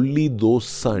discipline only those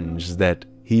sons that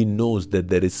he knows that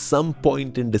there is some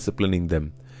point in disciplining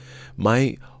them.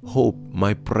 My hope,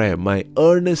 my prayer, my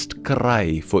earnest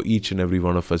cry for each and every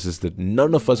one of us is that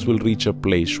none of us will reach a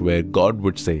place where God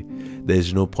would say,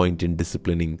 there's no point in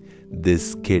disciplining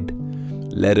this kid.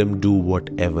 Let him do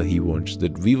whatever he wants.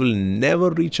 That we will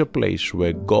never reach a place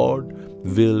where God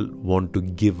will want to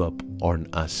give up on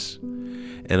us.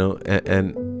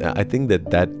 And I think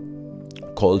that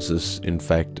calls us, in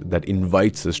fact, that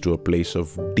invites us to a place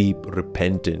of deep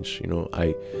repentance.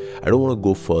 I don't want to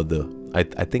go further. I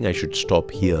think I should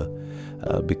stop here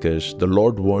because the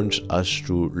Lord wants us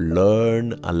to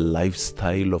learn a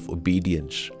lifestyle of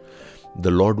obedience.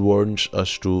 The Lord wants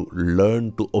us to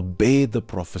learn to obey the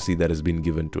prophecy that has been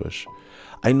given to us.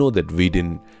 I know that we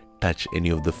didn't touch any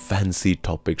of the fancy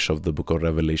topics of the book of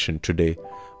Revelation today.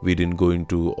 We didn't go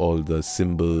into all the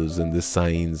symbols and the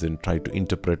signs and try to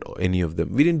interpret any of them.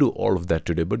 We didn't do all of that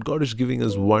today, but God is giving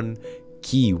us one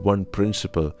key, one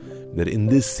principle, that in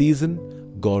this season,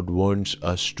 God wants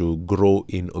us to grow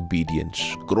in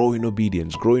obedience. Grow in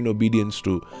obedience. Grow in obedience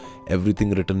to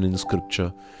everything written in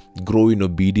Scripture. Grow in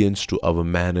obedience to our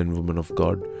man and woman of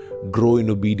God. Grow in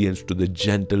obedience to the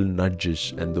gentle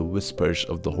nudges and the whispers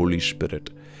of the Holy Spirit.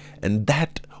 And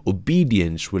that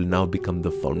obedience will now become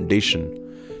the foundation.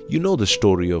 You know the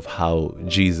story of how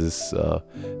Jesus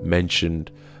mentioned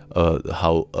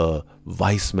how a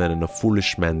wise man and a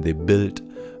foolish man, they built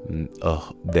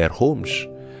their homes.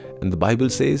 And the Bible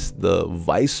says the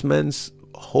wise man's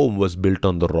home was built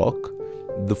on the rock.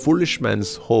 The foolish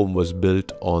man's home was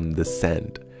built on the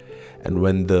sand. And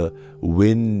when the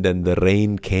wind and the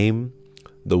rain came,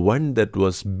 the one that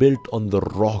was built on the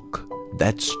rock,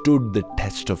 that stood the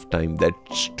test of time, that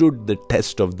stood the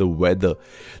test of the weather,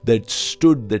 that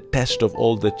stood the test of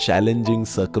all the challenging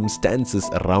circumstances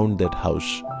around that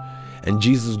house. And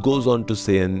Jesus goes on to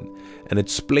say and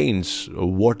explains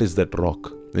what is that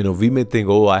rock. We may think,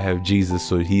 oh, I have Jesus,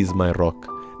 so he's my rock.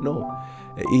 No,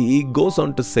 he goes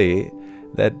on to say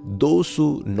that those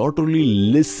who not only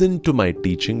listen to my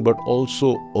teaching, but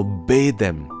also obey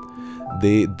them,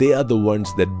 they are the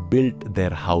ones that built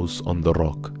their house on the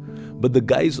rock. But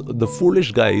the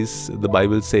foolish guys, the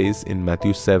Bible says in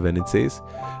Matthew 7, it says,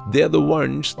 they are the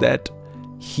ones that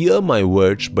hear my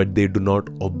words, but they do not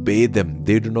obey them.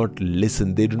 They do not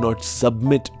listen. They do not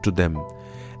submit to them.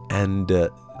 And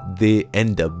they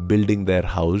end up building their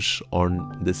house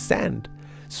on the sand.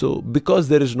 So because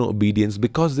there is no obedience,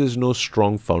 because there is no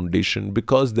strong foundation,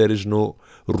 because there is no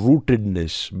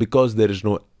rootedness, because there is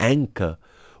no anchor,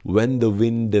 when the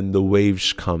wind and the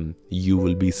waves come, you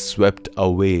will be swept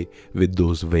away with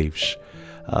those waves.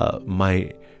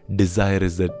 My desire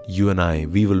is that you and I,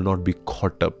 we will not be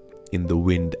caught up in the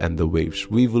wind and the waves.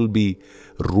 We will be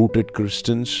rooted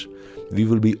Christians. We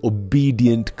will be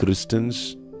obedient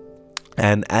Christians.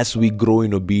 And as we grow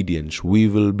in obedience, we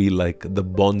will be like the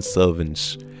bond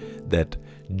servants that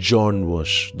John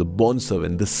was, the bond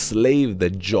servant, the slave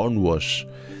that John was,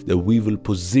 that we will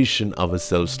position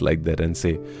ourselves like that and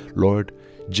say, Lord,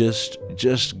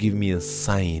 just give me a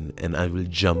sign and I will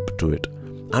jump to it.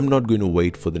 I'm not going to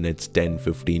wait for the next 10,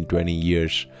 15, 20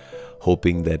 years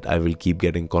hoping that I will keep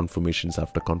getting confirmations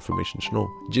after confirmations. No,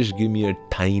 just give me a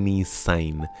tiny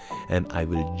sign and I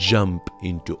will jump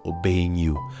into obeying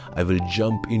you. I will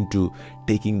jump into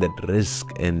taking that risk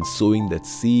and sowing that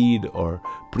seed or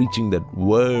preaching that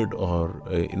word or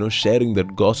sharing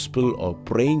that gospel or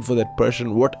praying for that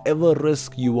person. Whatever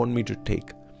risk you want me to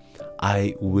take,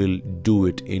 I will do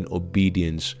it in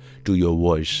obedience to your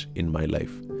voice in my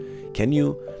life. Can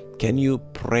you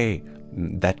pray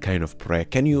that kind of prayer?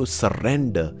 Can you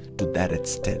surrender to that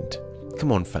extent?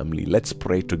 Come on, family, let's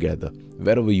pray together.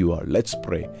 Wherever you are, let's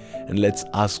pray and let's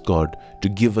ask God to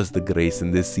give us the grace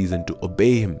in this season to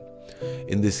obey Him,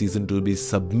 in this season to be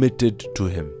submitted to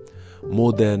Him,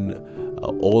 more than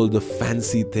all the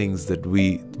fancy things that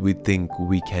we think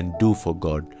we can do for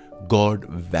God. God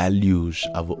values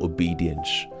our obedience.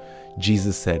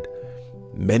 Jesus said,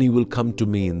 many will come to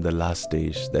me in the last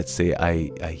days that say,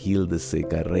 I healed the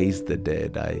sick, I raised the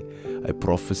dead, I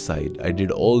prophesied, I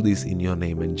did all this in your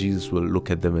name. And Jesus will look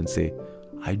at them and say,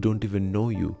 I don't even know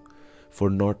you. For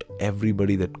not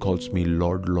everybody that calls me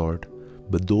Lord, Lord,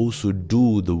 but those who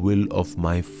do the will of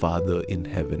my Father in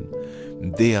heaven,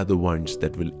 they are the ones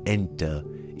that will enter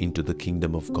into the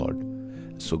kingdom of God.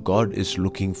 So God is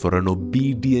looking for an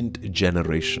obedient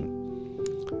generation.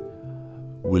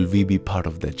 Will we be part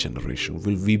of that generation?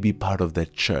 Will we be part of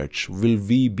that church? Will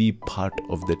we be part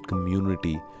of that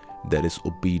community that is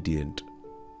obedient?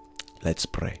 Let's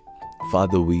pray.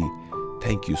 Father, we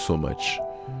thank you so much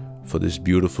for this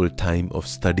beautiful time of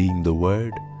studying the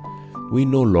Word. We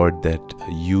know, Lord, that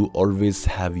you always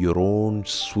have your own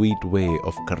sweet way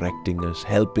of correcting us,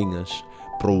 helping us,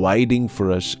 providing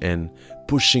for us, and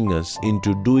pushing us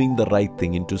into doing the right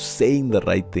thing, into saying the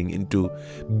right thing, into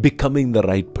becoming the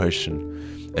right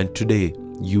person. And today,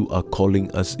 you are calling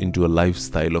us into a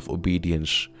lifestyle of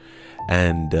obedience.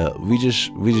 And we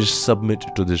just submit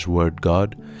to this word,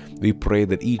 God. We pray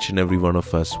that each and every one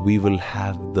of us, we will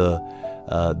have the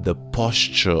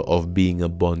posture of being a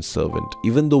bondservant.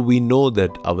 Even though we know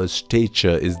that our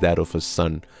stature is that of a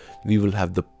son, we will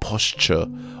have the posture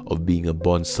of being a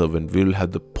bondservant. We will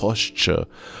have the posture,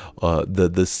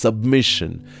 the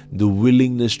submission, the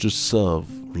willingness to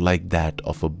serve like that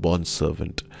of a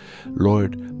bondservant.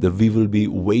 Lord, that we will be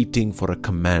waiting for a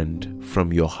command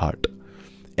from your heart.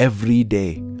 Every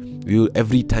day,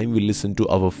 every time we listen to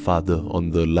our Father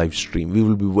on the live stream, we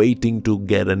will be waiting to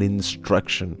get an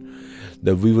instruction.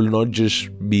 That we will not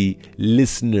just be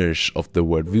listeners of the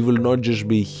word, we will not just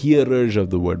be hearers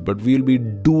of the word, but we will be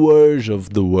doers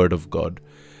of the word of God.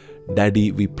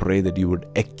 Daddy, we pray that you would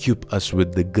equip us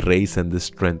with the grace and the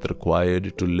strength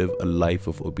required to live a life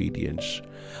of obedience.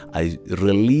 I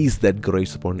release that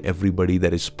grace upon everybody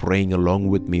that is praying along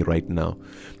with me right now,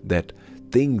 that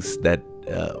things that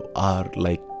are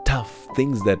like tough,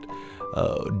 things that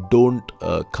don't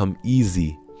come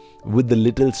easy, with the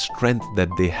little strength that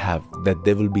they have, that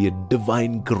there will be a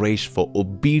divine grace for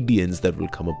obedience that will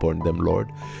come upon them,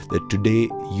 Lord. That today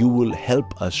you will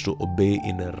help us to obey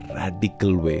in a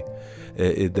radical way,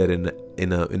 that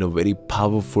in a very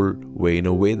powerful way, in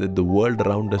a way that the world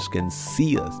around us can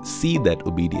see that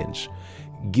obedience.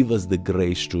 Give us the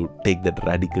grace to take that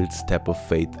radical step of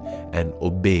faith and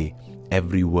obey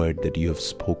every word that you have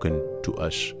spoken to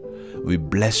us. We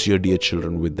bless your dear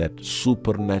children with that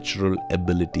supernatural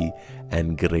ability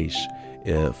and grace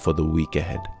for the week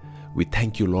ahead. We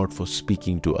thank you, Lord, for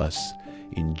speaking to us.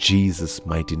 In Jesus'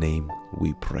 mighty name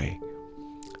we pray.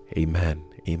 Amen,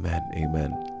 amen,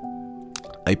 amen.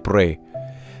 I pray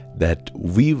that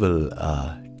we will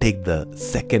take the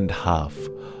second half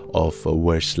of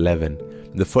verse 11.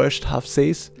 The first half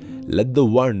says, "Let the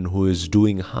one who is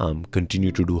doing harm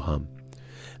continue to do harm.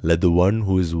 Let the one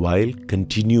who is vile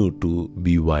continue to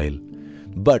be vile.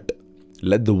 But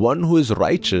let the one who is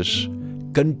righteous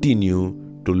continue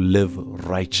to live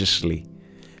righteously.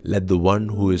 Let the one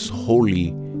who is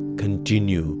holy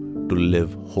continue to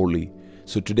live holy."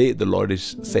 So today the Lord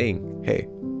is saying, hey,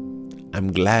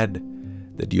 I'm glad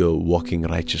that you're walking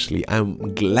righteously.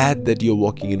 I'm glad that you're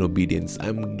walking in obedience.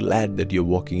 I'm glad that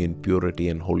you're walking in purity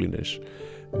and holiness.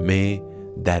 May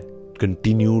that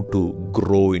continue to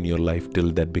grow in your life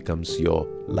till that becomes your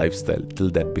lifestyle,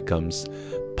 till that becomes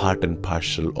part and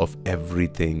parcel of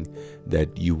everything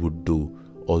that you would do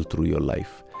all through your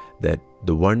life. That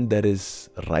the one that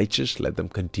is righteous, let them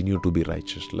continue to be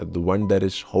righteous. Let the one that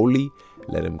is holy,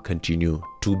 let him continue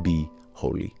to be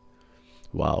holy.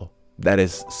 Wow, that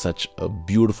is such a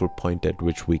beautiful point at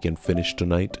which we can finish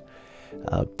tonight.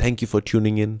 Thank you for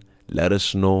tuning in. Let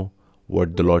us know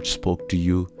what the Lord spoke to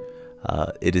you.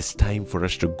 It is time for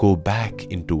us to go back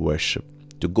into worship,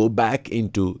 to go back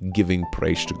into giving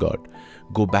praise to God,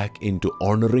 go back into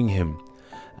honoring Him.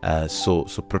 So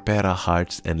prepare our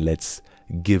hearts and let's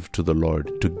give to the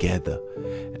Lord together.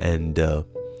 And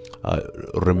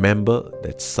remember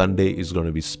that Sunday is going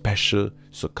to be special,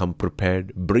 so come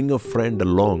prepared. Bring a friend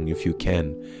along if you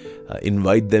can.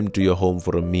 Invite them to your home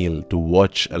for a meal, to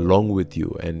watch along with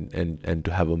you and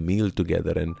to have a meal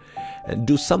together and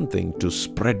do something to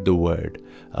spread the word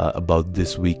about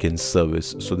this weekend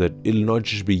service, so that it'll not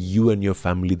just be you and your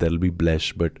family that'll be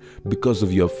blessed, but because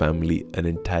of your family, an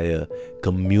entire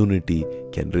community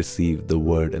can receive the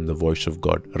word and the voice of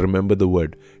God. Remember the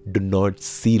word, do not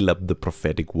seal up the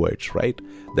prophetic words, right?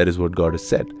 That is what God has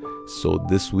said. So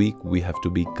this week we have to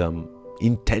become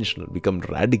intentional, become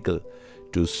radical,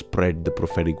 to spread the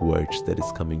prophetic words that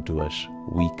is coming to us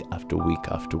week after week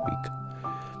after week.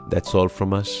 That's all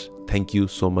from us. Thank you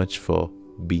so much for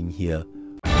being here.